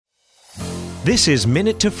This is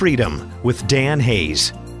Minute to Freedom with Dan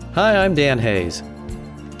Hayes. Hi, I'm Dan Hayes.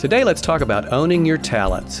 Today let's talk about owning your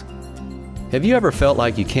talents. Have you ever felt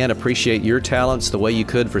like you can't appreciate your talents the way you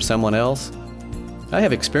could for someone else? I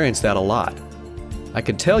have experienced that a lot. I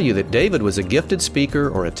could tell you that David was a gifted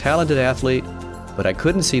speaker or a talented athlete, but I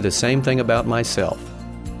couldn't see the same thing about myself.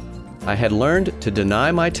 I had learned to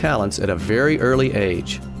deny my talents at a very early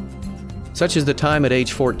age, such as the time at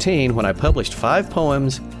age 14 when I published 5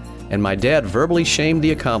 poems and my dad verbally shamed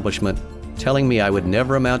the accomplishment, telling me I would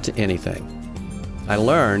never amount to anything. I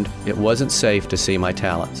learned it wasn't safe to see my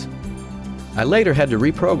talents. I later had to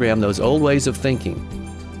reprogram those old ways of thinking.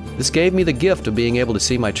 This gave me the gift of being able to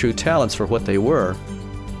see my true talents for what they were,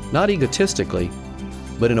 not egotistically,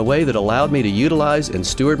 but in a way that allowed me to utilize and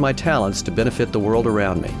steward my talents to benefit the world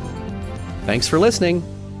around me. Thanks for listening.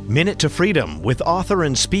 Minute to Freedom with author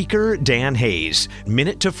and speaker Dan Hayes.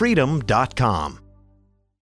 MinuteToFreedom.com.